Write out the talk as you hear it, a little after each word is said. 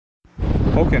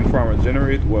How can farmers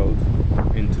generate wealth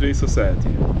in today's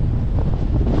society?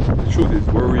 The truth is,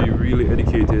 were we really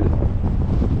educated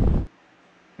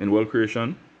in wealth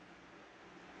creation?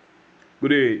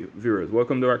 Good day, viewers.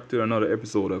 Welcome back to another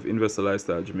episode of Investor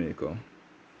Lifestyle Jamaica.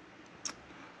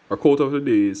 Our quote of the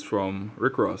day is from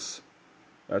Rick Ross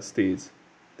that states,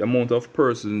 "The amount of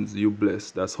persons you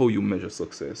bless, that's how you measure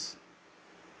success."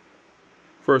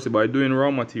 Firstly, by doing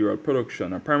raw material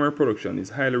production, our primary production is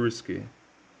highly risky.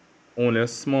 Only a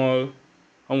small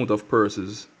amount of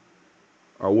persons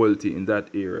are wealthy in that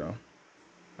area.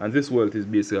 And this wealth is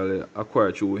basically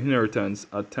acquired through inheritance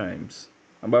at times.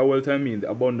 And by wealth I mean the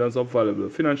abundance of valuable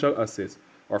financial assets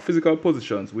or physical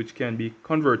positions which can be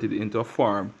converted into a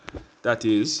form that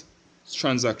is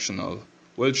transactional.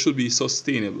 Wealth should be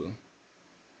sustainable.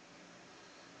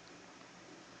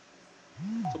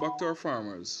 So back to our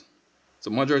farmers.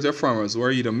 So majority of farmers who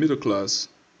are either middle class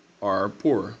or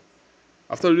poor.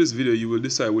 After this video, you will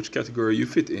decide which category you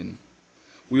fit in.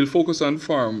 We'll focus on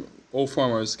how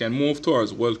farmers can move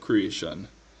towards wealth creation.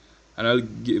 And I'll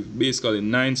give basically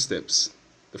 9 steps.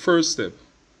 The first step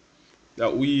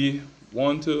that we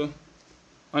want to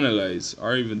analyze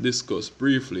or even discuss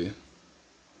briefly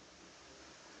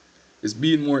is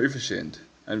being more efficient.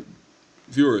 And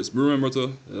viewers, remember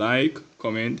to like,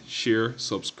 comment, share,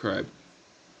 subscribe.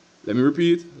 Let me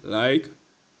repeat, like,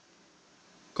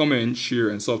 comment, share,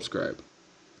 and subscribe.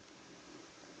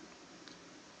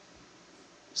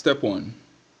 Step 1.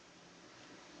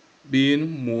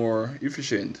 Being more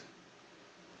efficient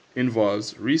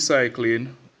involves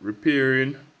recycling,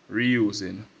 repairing,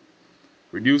 reusing,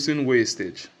 reducing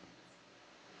wastage,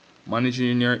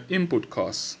 managing your input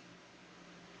costs,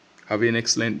 having an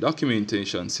excellent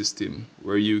documentation system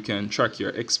where you can track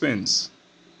your expense.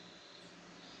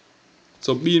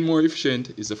 So being more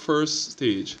efficient is the first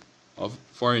stage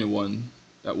for anyone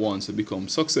that wants to become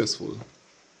successful.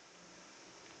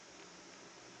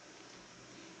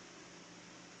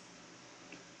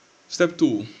 Step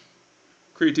 2.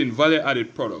 Creating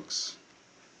value-added products.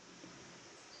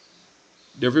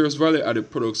 The various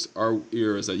value-added products are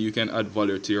areas that you can add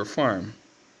value to your farm,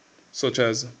 such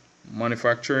as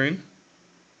manufacturing,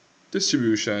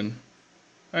 distribution,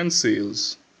 and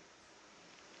sales,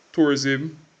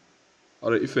 tourism,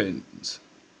 other events.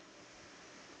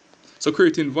 So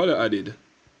creating value-added,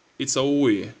 it's a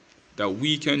way that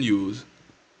we can use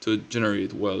to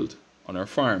generate wealth on our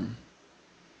farm.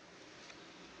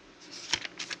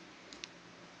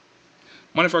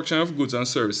 Manufacturing of goods and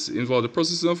services involve the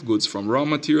processing of goods from raw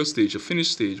material stage to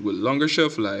finished stage with longer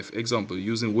shelf life, example,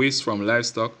 using waste from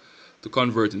livestock to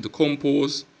convert into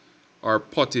compost or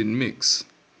potting mix,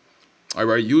 or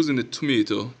by using the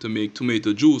tomato to make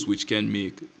tomato juice, which can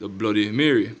make the Bloody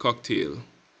Mary cocktail.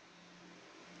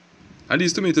 And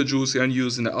these tomato juice can be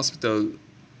used in the hospital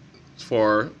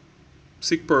for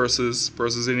sick persons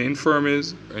in the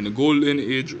infirmaries, or in the golden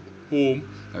age home,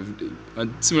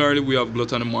 and similarly we have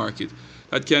blood on the market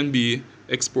that can be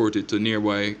exported to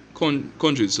nearby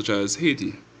countries such as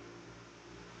Haiti.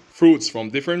 Fruits from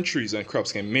different trees and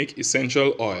crops can make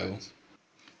essential oil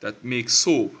that makes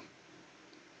soap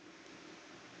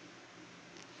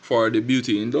for the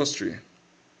beauty industry.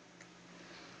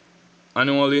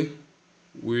 Annually,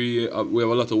 we have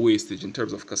a lot of wastage in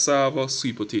terms of cassava,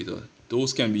 sweet potato.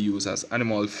 Those can be used as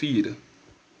animal feed.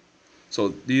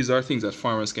 So these are things that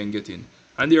farmers can get in.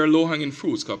 And they are low-hanging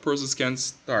fruits because persons can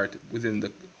start within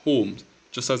the homes,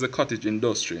 just as the cottage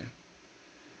industry.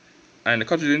 And the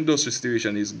cottage industry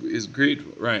situation is great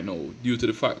right now due to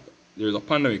the fact there's a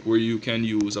pandemic where you can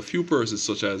use a few persons,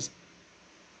 such as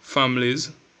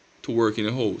families, to work in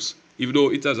a house. Even though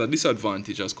it has a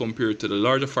disadvantage as compared to the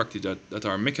larger factories that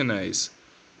are mechanized.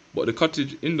 But the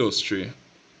cottage industry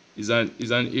is an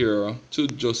area to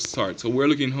just start. So we're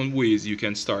looking at ways you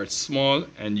can start small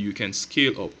and you can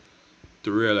scale up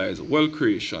to realize wealth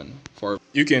creation.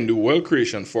 You can do wealth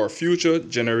creation for future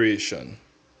generation.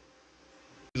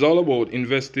 It's all about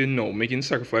investing now, making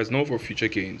sacrifice now for future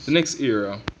gains. The next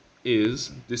area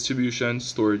is distribution,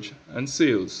 storage, and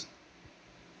sales.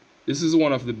 This is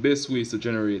one of the best ways to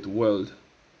generate wealth,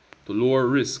 to lower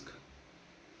risk,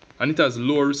 and it has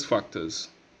lower risk factors.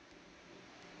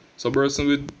 So a person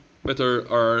with better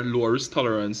or lower risk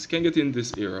tolerance can get in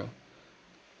this area.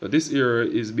 But this area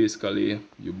is basically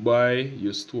you buy,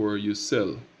 you store, you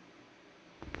sell.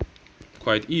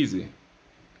 Quite easy.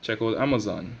 Check out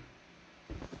Amazon,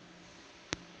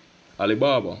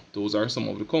 Alibaba. Those are some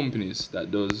of the companies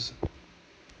that does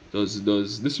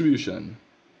distribution.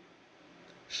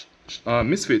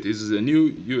 Misfit is a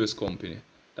new US company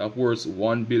that worth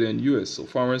 $1 billion US. So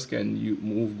farmers can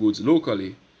move goods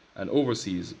locally and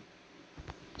overseas.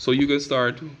 So you can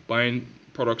start buying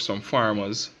products from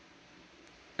farmers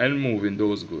and moving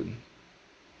those goods.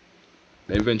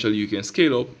 Then eventually you can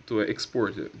scale up to an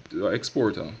exporter.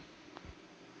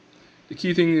 The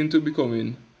key thing into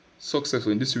becoming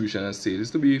successful in distribution and sales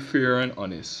is to be fair and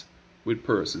honest with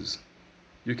purses.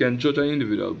 You can judge an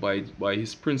individual by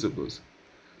his principles.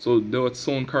 So that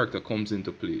sound character comes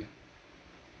into play.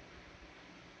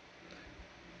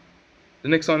 The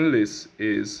next on the list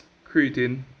is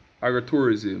creating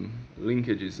agritourism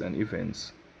linkages and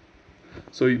events.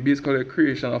 So basically a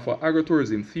creation of an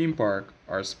agritourism theme park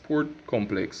or sport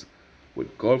complex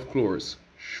with golf course,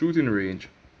 shooting range,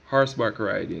 horseback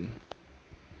riding.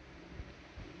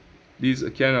 These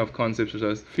can have concepts such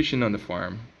as fishing on the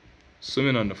farm,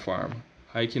 swimming on the farm,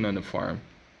 hiking on the farm,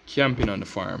 camping on the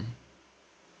farm.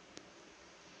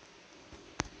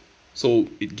 So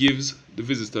it gives the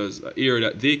visitors an area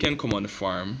that they can come on the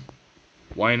farm,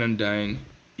 wine and dine,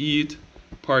 eat,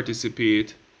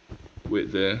 participate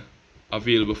with the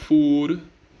available food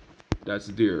that's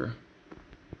there.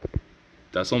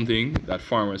 That's something that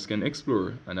farmers can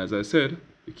explore. And as I said,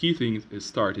 the key thing is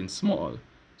starting small.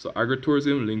 So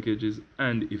agritourism, linkages,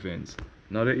 and events.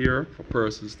 Another area for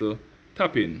persons to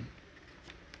tap in.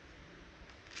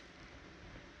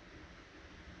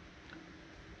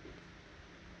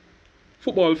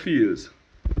 Football fields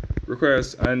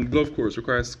and golf course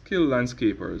requires skilled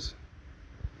landscapers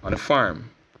on a farm.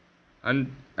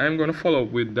 And I'm going to follow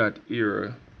up with that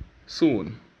area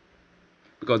soon,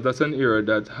 because that's an area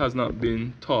that has not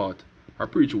been taught or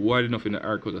preached wide enough in the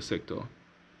agriculture sector.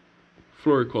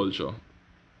 Floriculture,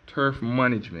 turf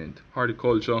management,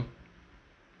 horticulture,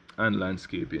 and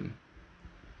landscaping.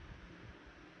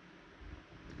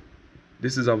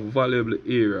 This is a valuable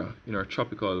area in our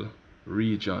tropical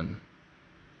region.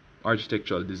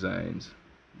 Architectural designs,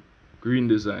 green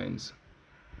designs,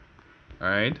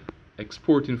 alright,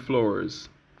 exporting flowers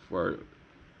for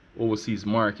overseas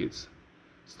markets.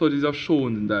 Studies have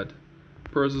shown that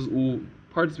persons who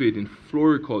participate in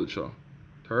floriculture,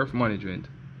 turf management,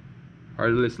 are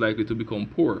less likely to become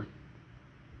poor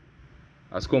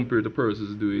as compared to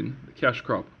persons doing the cash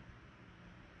crop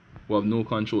who have no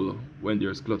control when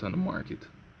there's glut on the market.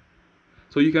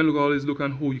 So you can always look at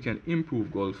how you can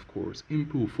improve golf course,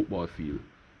 improve football field.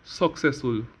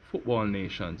 Successful football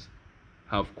nations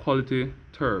have quality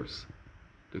turfs.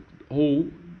 How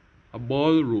a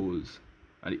ball rolls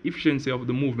and the efficiency of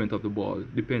the movement of the ball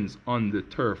depends on the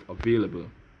turf available.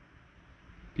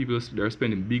 People are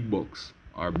spending big bucks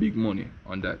or big money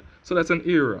on that. So that's an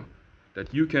area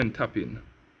that you can tap in.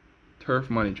 Turf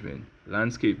management,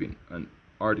 landscaping, and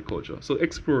horticulture. So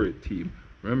explore it, team.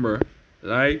 Remember,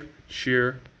 like,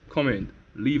 share, comment,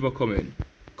 leave a comment,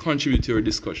 contribute to your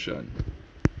discussion.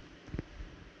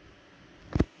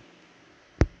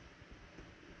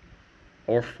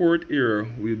 Our fourth area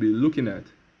we'll be looking at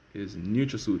is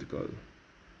nutraceutical.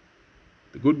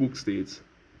 The good book states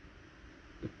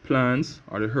the plants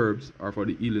or the herbs are for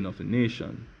the healing of the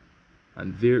nation,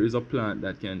 and there is a plant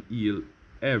that can heal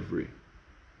every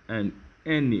and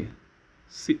any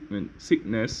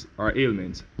sickness or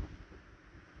ailment.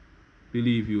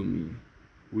 Believe you me,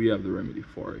 we have the remedy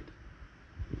for it.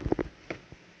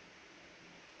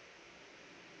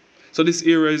 So this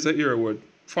area is an area where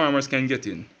farmers can get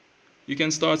in. You can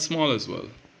start small as well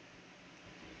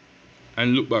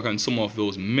and look back on some of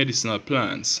those medicinal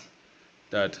plants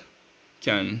that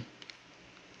can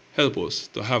help us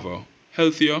to have a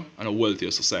healthier and a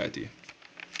wealthier society.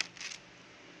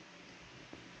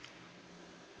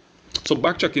 So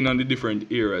backtracking on the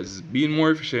different areas, being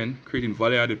more efficient, creating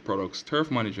value-added products, turf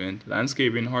management,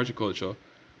 landscaping, horticulture,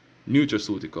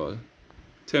 nutraceutical.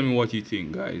 Tell me what you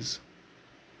think, guys.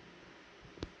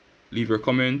 Leave your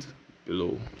comment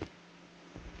below.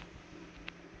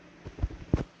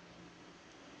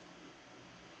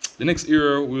 The next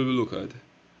area we will look at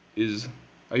is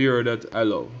a area that I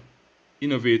love.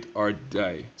 Innovate or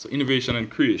die. So innovation and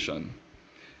creation.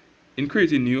 In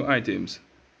creating new items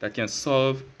that can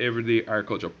solve everyday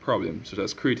agriculture problems, such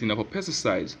as creating of a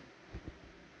pesticide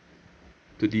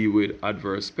to deal with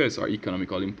adverse pests or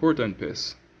economically important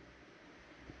pests.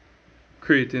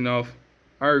 Creating of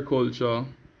agriculture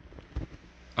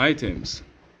items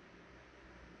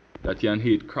that can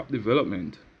aid crop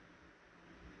development.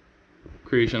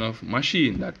 Creation of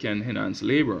machine that can enhance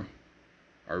labor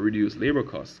or reduce labor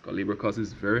costs, because labor cost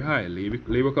is very high.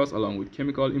 Labor costs along with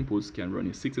chemical inputs can run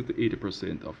you 60 to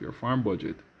 80% of your farm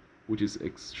budget, which is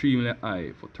extremely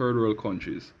high for third world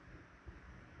countries.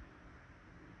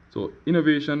 So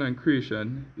innovation and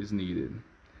creation is needed.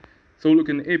 So look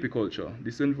in apiculture.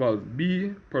 This involves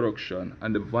bee production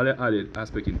and the value added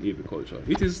aspect in apiculture.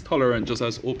 It is tolerant just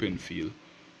as open field,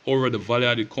 However, the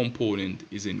value-added component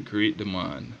is in great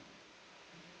demand.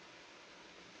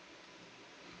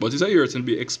 But it's a area to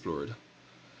be explored.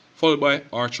 Followed by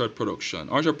orchard production.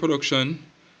 Orchard production,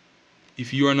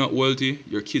 if you are not wealthy,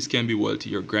 your kids can be wealthy,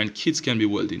 your grandkids can be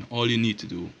wealthy. All you need to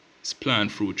do is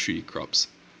plant fruit tree crops.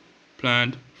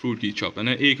 Plant fruit tree crop. And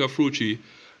an acre fruit tree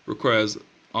requires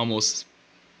almost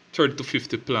 30 to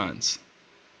 50 plants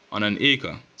on an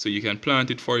acre. So you can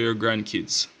plant it for your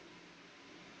grandkids,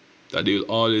 that they will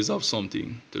always have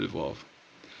something to live off.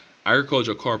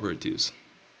 Agriculture cooperatives.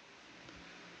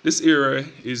 This area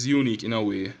is unique in a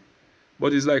way,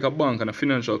 but it's like a bank and a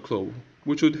financial club,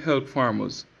 which would help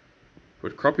farmers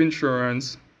with crop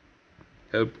insurance,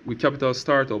 help with capital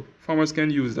startup. Farmers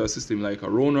can use that system like a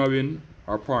round robin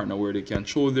or partner where they can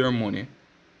throw their money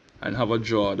and have a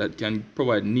draw that can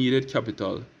provide needed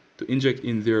capital to inject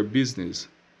in their business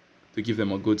to give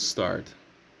them a good start.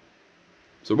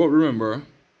 So, but remember,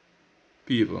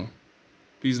 people,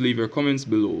 please leave your comments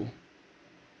below.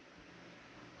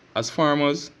 As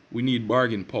farmers, we need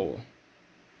bargain power.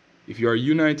 If you are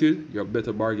united, you have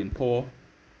better bargain power.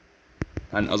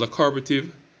 And as a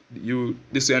cooperative,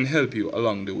 this can help you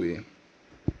along the way.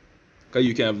 Because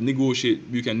you can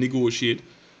negotiate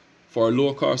for a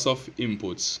low cost of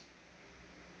inputs.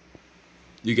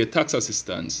 You get tax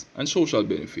assistance and social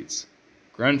benefits,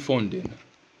 grant funding.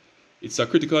 It's a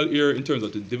critical area in terms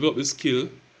of to develop the skill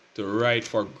to write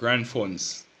for grant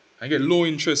funds and get low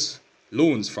interest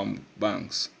loans from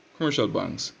banks, commercial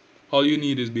banks. All you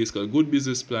need is basically a good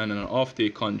business plan and an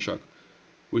off-take contract,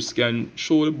 which can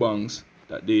show the banks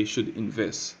that they should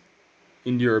invest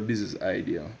in your business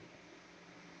idea.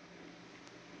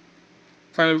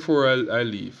 Finally, before I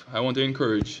leave, I want to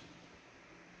encourage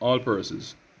all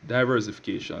persons.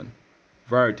 Diversification.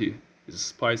 Variety is the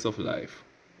spice of life.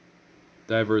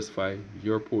 Diversify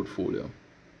your portfolio.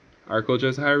 Agriculture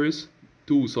is high risk.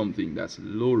 Do something that's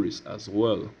low risk as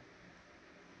well,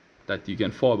 that you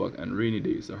can fall back on rainy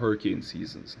days, the hurricane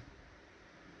seasons.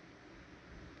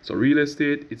 So real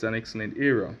estate, it's an excellent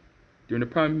area. During the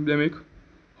pandemic,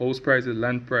 house prices,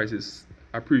 land prices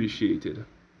appreciated.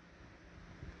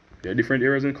 There are different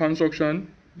areas in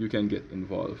construction you can get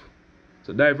involved.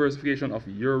 So diversification of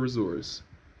your resource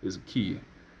is key.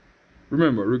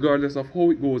 Remember, regardless of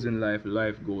how it goes in life,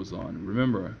 life goes on.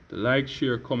 Remember to like,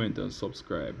 share, comment, and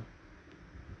subscribe.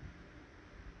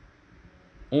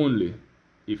 Only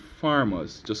if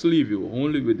farmers, just leave you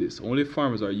only with this, only if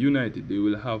farmers are united, they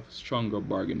will have stronger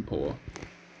bargain power.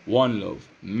 One love,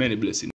 many blessings.